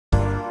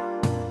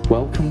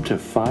Welcome to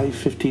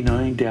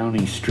 559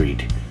 Downie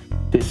Street.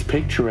 This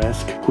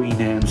picturesque Queen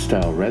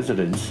Anne-style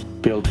residence,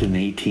 built in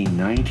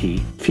 1890,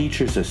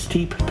 features a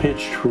steep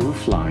pitched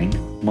roofline,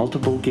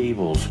 multiple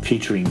gables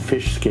featuring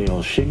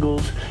fish-scale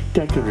shingles,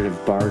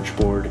 decorative barge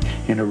board,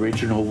 and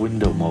original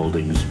window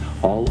moldings,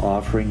 all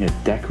offering a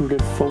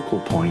decorative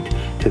focal point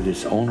to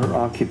this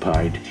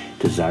owner-occupied,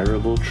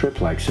 desirable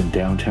triplex in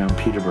downtown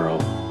Peterborough.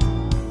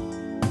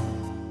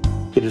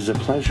 It is a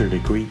pleasure to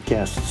greet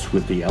guests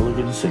with the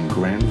elegance and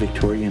grand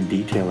Victorian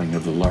detailing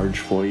of the large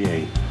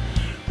foyer,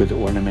 with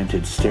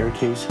ornamented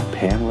staircase,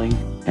 paneling,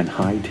 and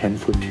high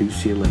 10'2"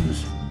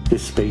 ceilings.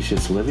 This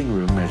spacious living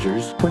room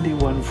measures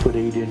 21 foot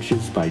 8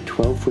 inches by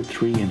 12 foot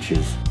 3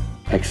 inches.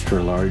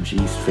 Extra large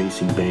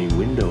east-facing bay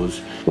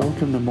windows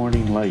welcome the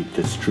morning light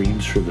that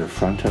streams through the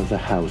front of the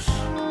house.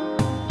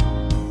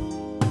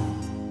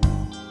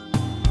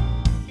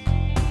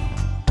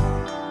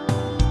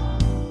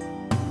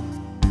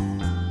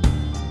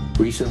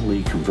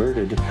 Recently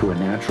converted to a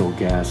natural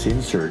gas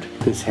insert,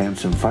 this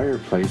handsome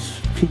fireplace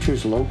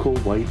features local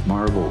white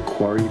marble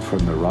quarried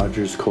from the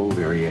Rogers Cove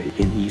area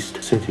in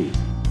East City.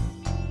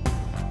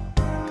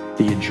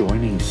 The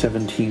adjoining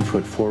 17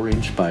 foot 4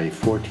 inch by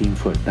 14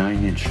 foot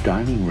 9 inch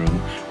dining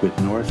room with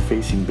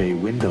north-facing bay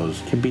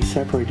windows can be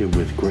separated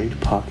with great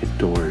pocket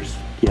doors.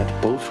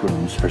 Yet both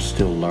rooms are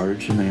still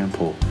large and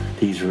ample.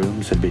 These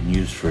rooms have been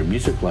used for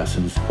music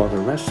lessons, while the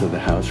rest of the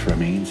house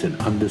remains in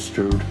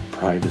undisturbed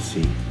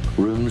privacy.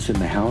 Rooms in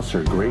the house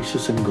are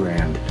gracious and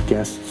grand.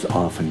 Guests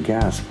often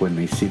gasp when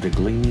they see the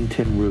gleaming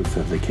tin roof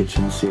of the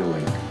kitchen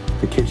ceiling.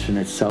 The kitchen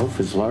itself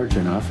is large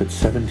enough at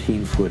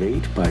 17 foot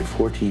 8 by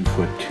 14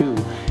 foot 2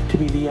 to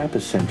be the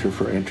epicenter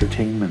for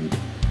entertainment.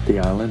 The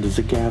island is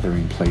a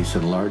gathering place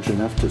and large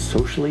enough to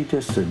socially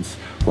distance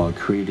while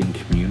creating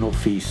communal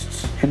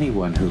feasts.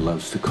 Anyone who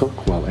loves to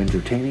cook while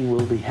entertaining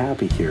will be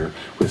happy here,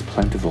 with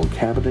plentiful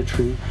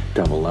cabinetry,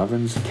 double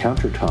ovens,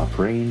 countertop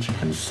range,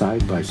 and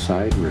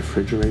side-by-side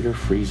refrigerator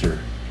freezer.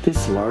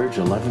 This large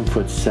 11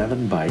 foot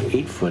 7 by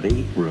 8 foot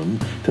 8 room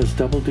does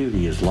double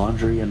duty as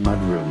laundry and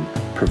mudroom,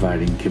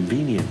 providing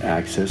convenient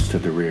access to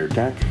the rear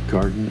deck,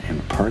 garden,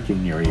 and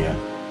parking area.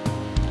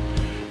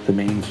 The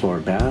main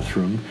floor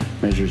bathroom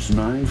measures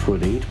 9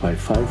 foot 8 by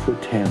 5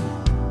 foot 10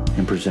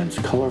 and presents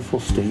colorful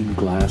stained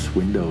glass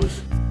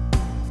windows,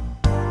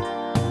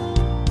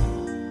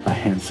 a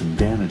handsome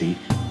vanity,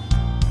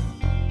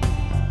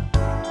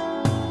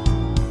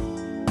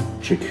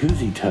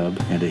 jacuzzi tub,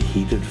 and a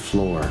heated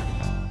floor.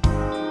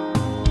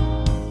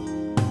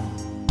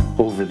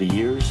 Over the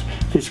years,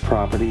 this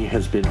property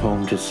has been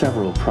home to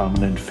several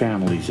prominent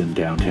families in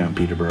downtown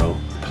Peterborough.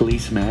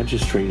 Police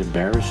magistrate and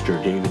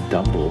barrister David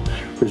Dumble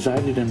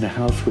resided in the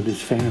house with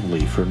his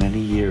family for many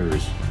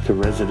years. The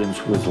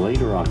residence was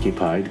later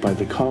occupied by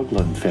the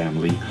Coghlan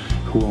family,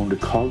 who owned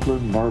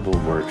Coghlan Marble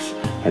Works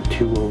at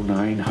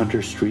 209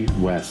 Hunter Street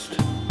West.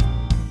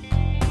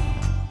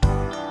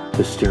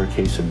 The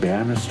staircase and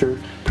banister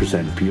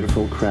present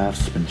beautiful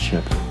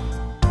craftsmanship.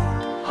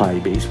 High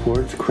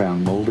baseboards,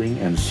 crown molding,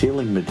 and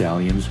ceiling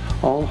medallions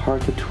all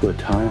harken to a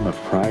time of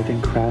pride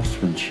and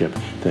craftsmanship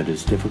that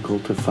is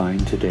difficult to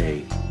find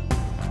today.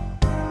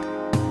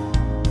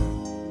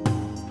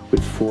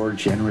 With 4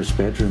 generous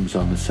bedrooms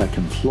on the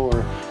second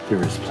floor,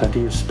 there is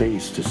plenty of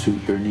space to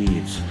suit your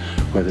needs,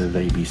 whether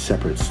they be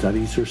separate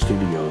studies or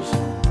studios.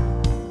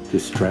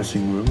 This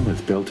dressing room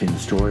with built-in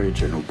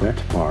storage and a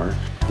wet bar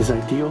is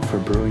ideal for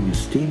brewing a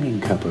steaming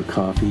cup of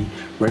coffee,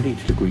 ready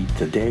to greet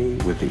the day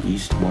with the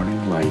east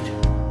morning light.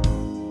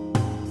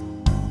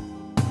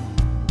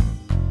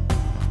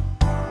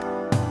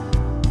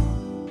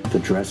 The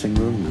dressing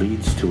room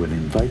leads to an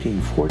inviting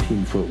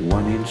 14 foot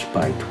 1 inch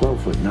by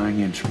 12 foot 9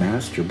 inch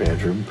master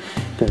bedroom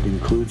that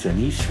includes an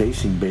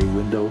east-facing bay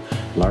window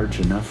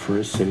large enough for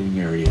a sitting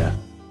area.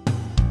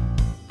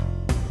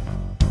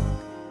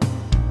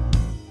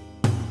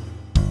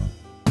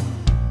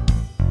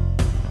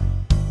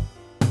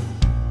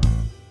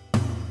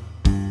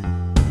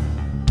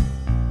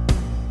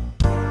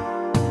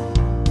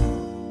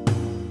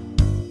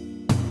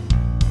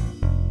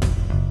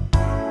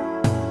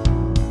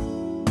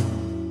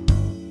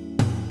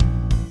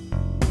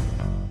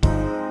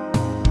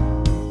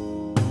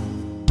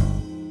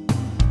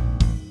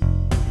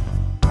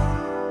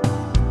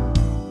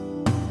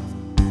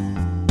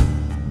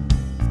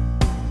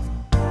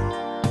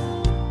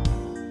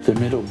 The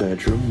middle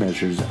bedroom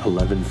measures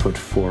 11 foot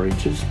 4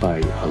 inches by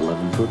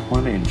 11 foot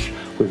 1 inch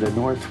with a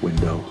north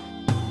window.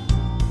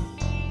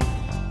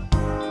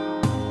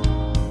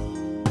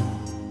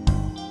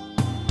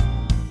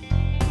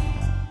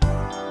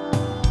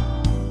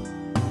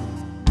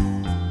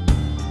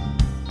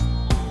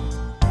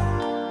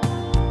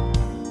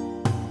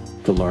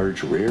 The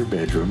large rear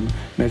bedroom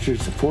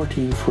measures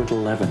 14 foot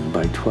 11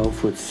 by 12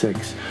 foot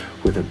 6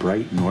 with a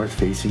bright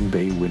north-facing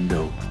bay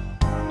window.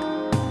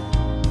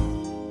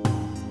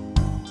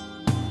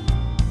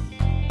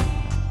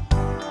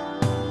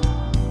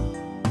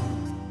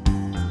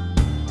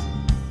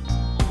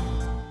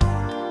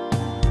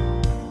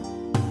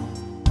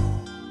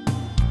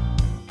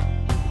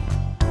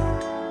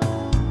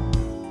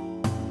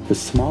 The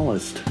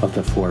smallest of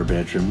the 4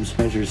 bedrooms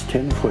measures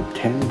 10 foot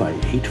 10 by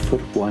 8 foot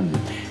 1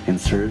 and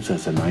serves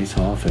as a nice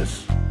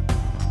office.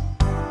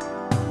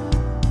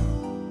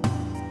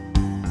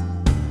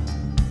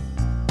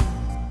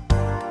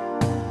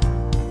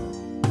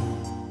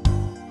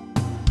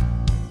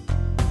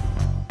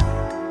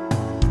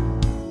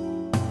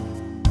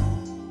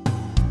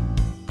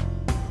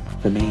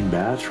 The main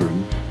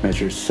bathroom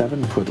measures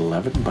 7 foot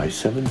 11 by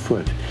 7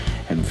 foot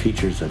and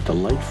features a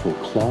delightful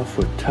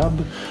clawfoot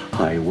tub,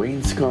 high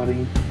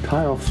wainscoting,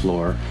 tile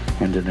floor,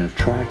 and an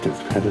attractive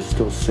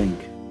pedestal sink.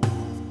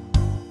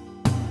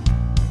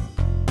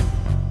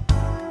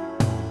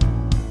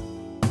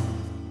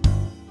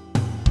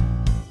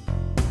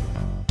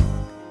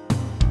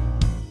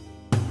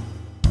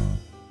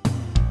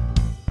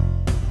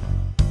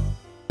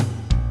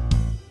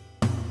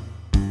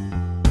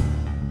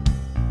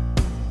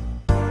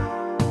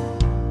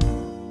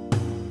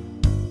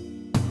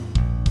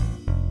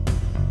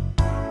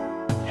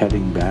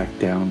 Heading back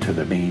down to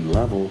the main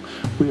level,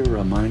 we are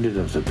reminded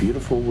of the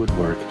beautiful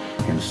woodwork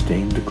and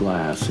stained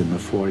glass in the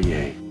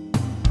foyer.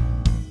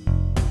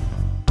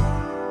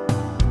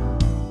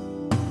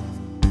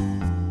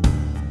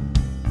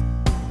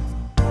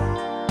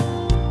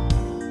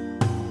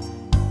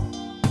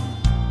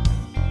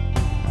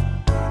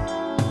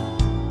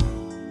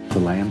 The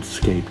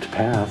landscaped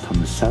path on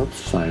the south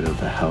side of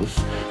the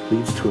house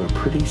leads to a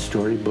pretty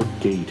storybook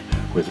gate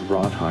with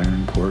wrought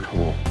iron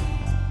porthole.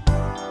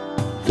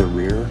 The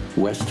rear,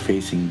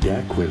 west-facing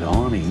deck with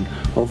awning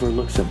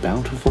overlooks a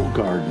bountiful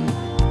garden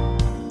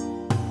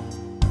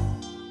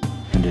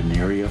and an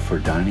area for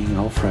dining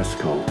al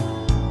fresco.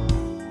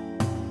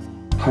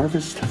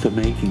 Harvest the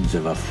makings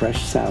of a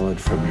fresh salad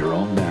from your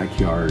own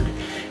backyard.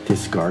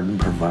 This garden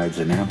provides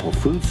an ample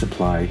food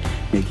supply,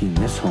 making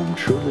this home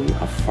truly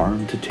a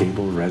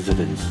farm-to-table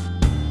residence.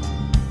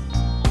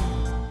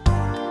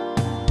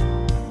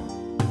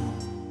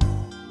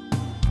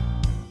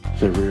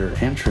 The rear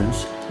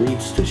entrance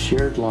leads to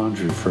shared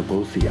laundry for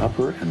both the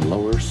upper and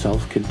lower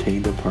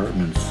self-contained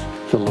apartments.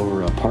 The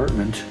lower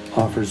apartment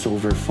offers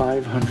over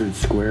 500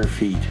 square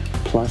feet,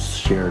 plus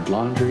shared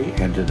laundry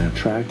and an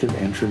attractive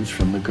entrance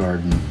from the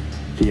garden.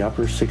 The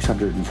upper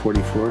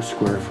 644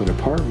 square foot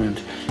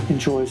apartment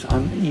enjoys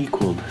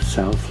unequaled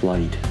south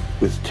light.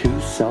 With 2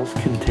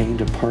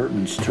 self-contained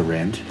apartments to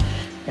rent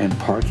and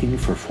parking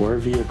for 4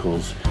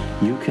 vehicles,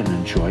 you can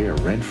enjoy a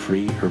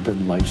rent-free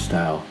urban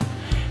lifestyle.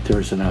 There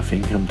is enough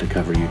income to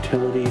cover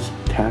utilities,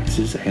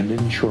 taxes, and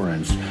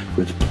insurance,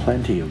 with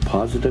plenty of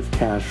positive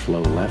cash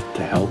flow left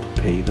to help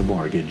pay the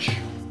mortgage.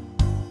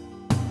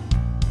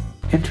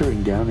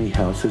 Entering Downie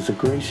House is a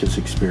gracious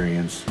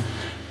experience.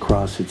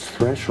 Cross its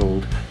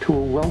threshold to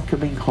a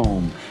welcoming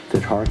home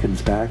that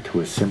harkens back to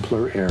a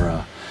simpler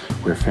era,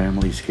 where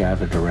families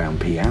gathered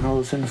around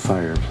pianos and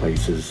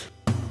fireplaces.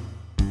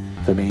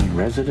 The main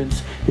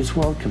residence is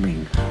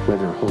welcoming,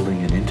 whether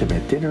holding an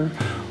intimate dinner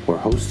or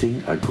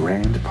hosting a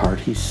grand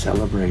party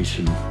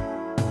celebration.